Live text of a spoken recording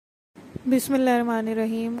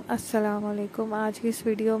बिस्मिल्लाहिर्रहमानिर्रहीम। अस्सलाम वालेकुम। आज की इस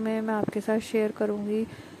वीडियो में मैं आपके साथ शेयर करूंगी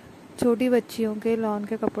छोटी बच्चियों के लॉन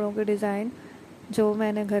के कपड़ों के डिज़ाइन जो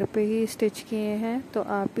मैंने घर पे ही स्टिच किए हैं। तो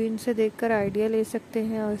आप भी इनसे देखकर आइडिया ले सकते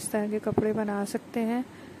हैं और इस तरह के कपड़े बना सकते हैं।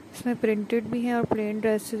 इसमें प्रिंटेड भी हैं और प्लेन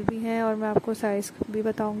ड्रेसेस भी हैं, और मैं आपको साइज़ भी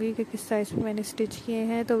बताऊंगी कि किस साइज़ में मैंने स्टिच किए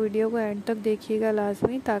हैं। तो वीडियो को एंड तक देखिएगा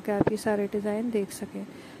लाजमी, ताकि आप ये सारे डिज़ाइन देख सकें।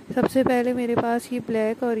 सबसे पहले मेरे पास ये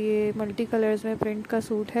ब्लैक और ये मल्टी कलर्स में प्रिंट का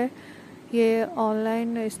सूट है। ये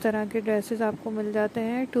ऑनलाइन इस तरह के ड्रेसेस आपको मिल जाते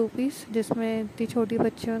हैं 2 पीस, जिसमें इतनी छोटी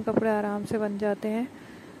बच्चियों के कपड़े आराम से बन जाते हैं।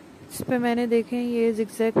 इस पर मैंने देखें ये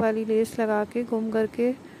जिगजैग वाली लेस लगा के गुम करके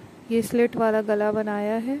ये स्लिट वाला गला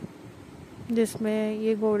बनाया है, जिसमें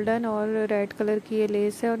ये गोल्डन और रेड कलर की ये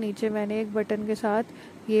लेस है, और नीचे मैंने एक बटन के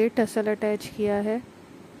साथ ये टसल अटैच किया है।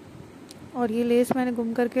 और ये लेस मैंने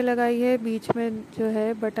गुम करके लगाई है, बीच में जो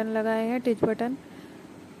है बटन लगाए हैं, टिच बटन,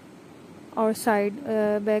 और साइड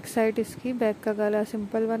बैक साइड इसकी बैक का गला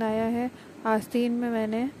सिंपल बनाया है। आस्तीन में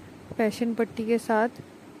मैंने फैशन पट्टी के साथ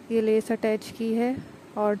ये लेस अटैच की है,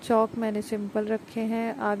 और चौक मैंने सिंपल रखे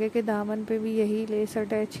हैं। आगे के दामन पे भी यही लेस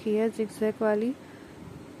अटैच की है जिगजैग वाली।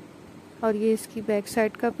 और ये इसकी बैक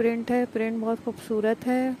साइड का प्रिंट है। प्रिंट बहुत खूबसूरत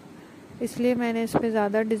है, इसलिए मैंने इस पर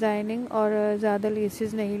ज़्यादा डिज़ाइनिंग और ज़्यादा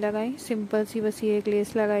लेसेस नहीं लगाई। सिंपल सी बस ये एक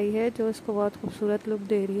लेस लगाई है जो इसको बहुत खूबसूरत लुक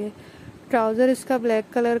दे रही है। ट्राउज़र इसका ब्लैक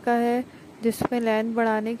कलर का है, जिसमें लेंथ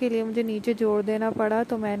बढ़ाने के लिए मुझे नीचे जोड़ देना पड़ा,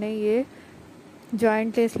 तो मैंने ये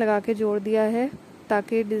जॉइंट लेस लगा के जोड़ दिया है,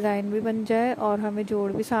 ताकि डिज़ाइन भी बन जाए और हमें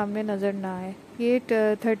जोड़ भी सामने नज़र ना आए। ये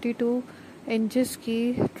 32 इंचेस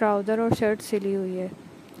की ट्राउज़र और शर्ट सिली हुई है।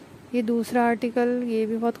 ये दूसरा आर्टिकल, ये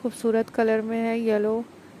भी बहुत खूबसूरत कलर में है, येलो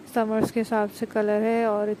समर्स के हिसाब से कलर है,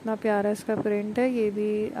 और इतना प्यारा इसका प्रिंट है। ये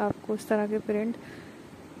भी आपको इस तरह के प्रिंट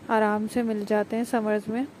आराम से मिल जाते हैं समर्स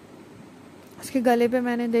में। इसके गले पे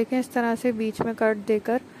मैंने देखे इस तरह से बीच में कट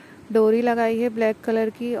देकर डोरी लगाई है ब्लैक कलर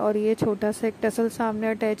की, और ये छोटा सा एक टसल सामने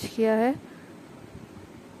अटैच किया है,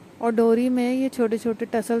 और डोरी में ये छोटे छोटे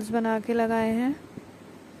टसल्स बना के लगाए हैं।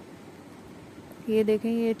 ये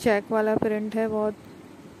देखें, ये चेक वाला प्रिंट है, बहुत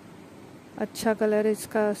अच्छा कलर है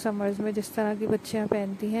इसका समर्स में, जिस तरह की बच्चियां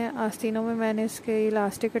पहनती हैं। आस्तीनों में मैंने इसके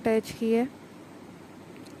इलास्टिक अटैच की है,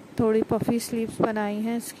 थोड़ी पफ़ी स्लीव्स बनाई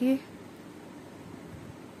हैं इसकी,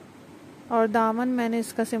 और दामन मैंने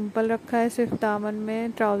इसका सिंपल रखा है। सिर्फ दामन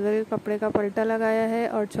में ट्राउज़र के कपड़े का पल्टा लगाया है,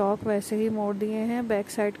 और चौक वैसे ही मोड़ दिए हैं। बैक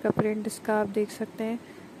साइड का प्रिंट इसका आप देख सकते हैं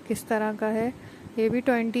किस तरह का है। ये भी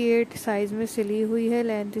 28 साइज़ में सिली हुई है,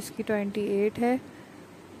 लेंथ इसकी 28 है।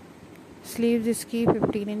 स्लीव्स इसकी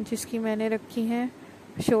 15 इंचेस की मैंने रखी हैं,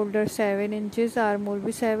 शोल्डर 7 इंचेस, आर्म होल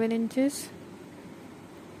भी 7 इंचेस,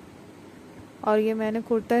 और ये मैंने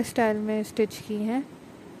कुर्ता स्टाइल में स्टिच की हैं।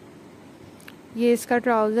 ये इसका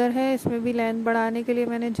ट्राउज़र है, इसमें भी लेंथ बढ़ाने के लिए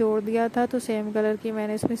मैंने जोड़ दिया था, तो सेम कलर की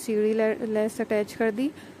मैंने इसमें सीढ़ी लेस अटैच कर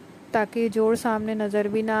दी, ताकि जोड़ सामने नज़र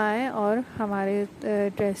भी ना आए और हमारे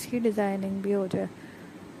ड्रेस की डिज़ाइनिंग भी हो जाए।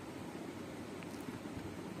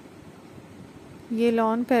 ये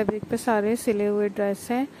लॉन फैब्रिक पे सारे सिले हुए ड्रेस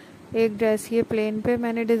हैं। एक ड्रेस ये प्लेन पे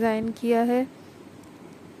मैंने डिज़ाइन किया है,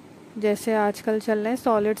 जैसे आजकल चल रहे हैं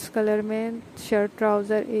सॉलिड्स कलर में शर्ट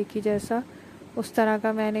ट्राउज़र एक ही जैसा, उस तरह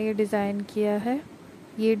का मैंने ये डिज़ाइन किया है।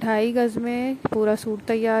 ये 2.5 गज़ में पूरा सूट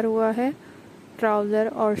तैयार हुआ है, ट्राउज़र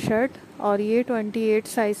और शर्ट, और ये 28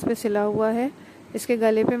 साइज़ पे सिला हुआ है। इसके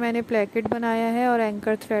गले पे मैंने प्लेकेट बनाया है और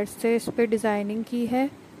एंकर थ्रेड से इस पर डिज़ाइनिंग की है।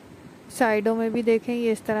 साइडों में भी देखें,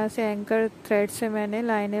 ये इस तरह से एंकर थ्रेड से मैंने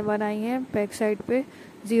लाइनें बनाई हैं बैक साइड पे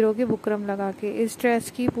ज़ीरो की बुकरम लगा के। इस ड्रेस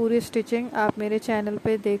की पूरी स्टिचिंग आप मेरे चैनल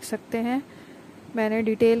पे देख सकते हैं। मैंने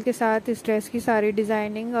डिटेल के साथ इस ड्रेस की सारी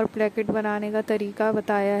डिज़ाइनिंग और प्लेकेट बनाने का तरीका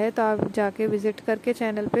बताया है, तो आप जाके विज़िट करके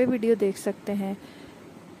चैनल पे वीडियो देख सकते हैं।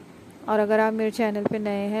 और अगर आप मेरे चैनल पे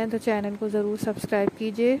नए हैं तो चैनल को ज़रूर सब्सक्राइब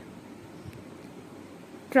कीजिए।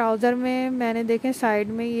 ट्राउज़र में मैंने देखें साइड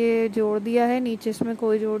में ये जोड़ दिया है, नीचे इसमें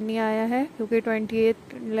कोई जोड़ नहीं आया है, क्योंकि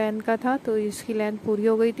 28 लेंथ का था तो इसकी लेंथ पूरी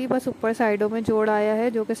हो गई थी। बस ऊपर साइडों में जोड़ आया है,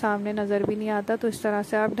 जो कि सामने नज़र भी नहीं आता। तो इस तरह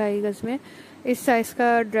से आप 2.5 गज़ में इस साइज़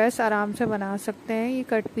का ड्रेस आराम से बना सकते हैं। ये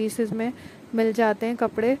कट पीसेस में मिल जाते हैं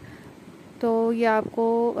कपड़े, तो ये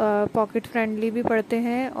आपको पॉकेट फ्रेंडली भी पड़ते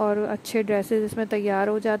हैं और अच्छे ड्रेसेस इसमें तैयार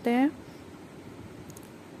हो जाते हैं।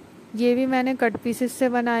 ये भी मैंने कट पीसेस से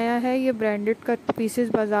बनाया है। ये ब्रांडेड कट पीसेस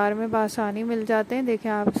बाज़ार में बासानी मिल जाते हैं। देखें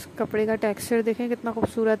आप इस कपड़े का टेक्सचर देखें कितना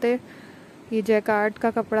खूबसूरत है। ये जैकार्ड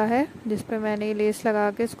का कपड़ा है, जिस पे मैंने ये लेस लगा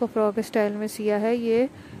के इसको फ्रॉक स्टाइल में सिया है। ये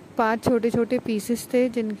 5 छोटे छोटे पीसेस थे,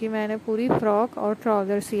 जिनकी मैंने पूरी फ्रॉक और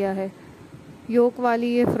ट्राउज़र सिया है। योक वाली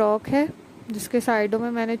ये फ्रॉक है, जिसके साइडों में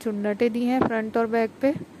मैंने चुन्नटें दी हैं फ्रंट और बैक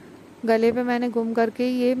पे। गले पे मैंने गुम करके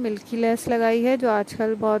ये मिल्की लेस लगाई है, जो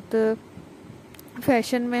आजकल बहुत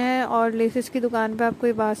फैशन में है और लेसेस की दुकान पे आपको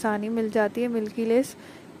ये आसानी मिल जाती है, मिल्की लेस।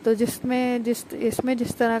 तो इसमें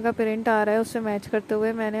जिस तरह का प्रिंट आ रहा है उससे मैच करते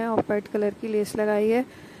हुए मैंने ऑफ वाइट कलर की लेस लगाई है।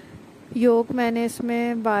 योक मैंने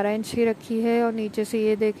इसमें 12 इंच की रखी है और नीचे से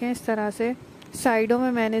ये देखें इस तरह से साइडों में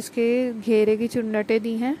मैंने इसके घेरे की चुन्नटें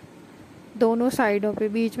दी हैं, दोनों साइडों पे।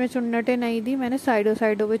 बीच में चुन्नटें नहीं दी मैंने,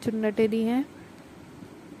 साइडों पे चुन्नटें दी हैं।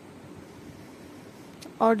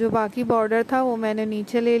 और जो बाकी बॉर्डर था वो मैंने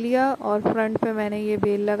नीचे ले लिया और फ्रंट पे मैंने ये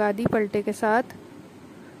बेल लगा दी पल्टे के साथ।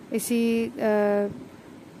 इसी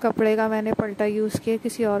कपड़े का मैंने पल्टा यूज़ किया,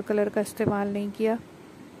 किसी और कलर का इस्तेमाल नहीं किया।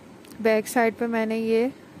 बैक साइड पे मैंने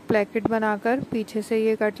ये प्लेकेट बनाकर पीछे से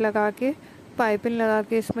ये कट लगा के पाइपिंग लगा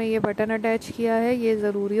के इसमें ये बटन अटैच किया है। ये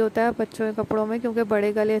ज़रूरी होता है बच्चों के कपड़ों में क्योंकि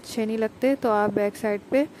बड़े गले अच्छे नहीं लगते, तो आप बैक साइड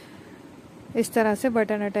पे इस तरह से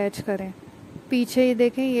बटन अटैच करें। पीछे ये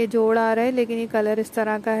देखें ये जोड़ आ रहा है लेकिन ये कलर इस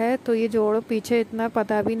तरह का है तो ये जोड़ पीछे इतना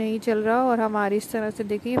पता भी नहीं चल रहा और हमारी इस तरह से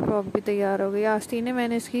देखिए ये फ्रॉक भी तैयार हो गई। आस्तीनें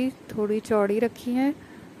मैंने इसकी थोड़ी चौड़ी रखी हैं।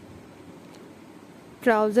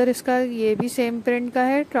 ट्राउज़र इसका ये भी सेम प्रिंट का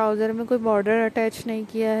है, ट्राउज़र में कोई बॉर्डर अटैच नहीं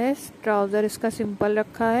किया है, ट्राउज़र इसका सिंपल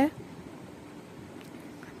रखा है।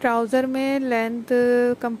 ट्राउज़र में लेंथ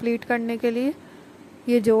कंप्लीट करने के लिए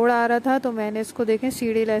ये जोड़ आ रहा था तो मैंने इसको देखें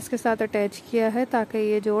सीढ़ी लेस के साथ अटैच किया है ताकि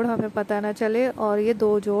ये जोड़ हमें पता ना चले और ये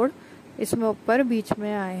 2 जोड़ इसमें ऊपर बीच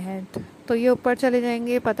में आए हैं तो ये ऊपर चले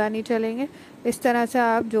जाएंगे, पता नहीं चलेंगे। इस तरह से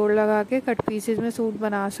आप जोड़ लगा के कट पीसेस में सूट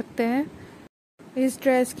बना सकते हैं। इस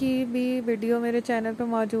ड्रेस की भी वीडियो मेरे चैनल पर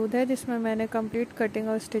मौजूद है जिसमें मैंने कंप्लीट कटिंग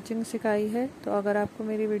और स्टिचिंग सिखाई है। तो अगर आपको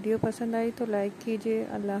मेरी वीडियो पसंद आई तो लाइक कीजिए।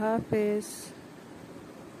 अल्लाह हाफिज़।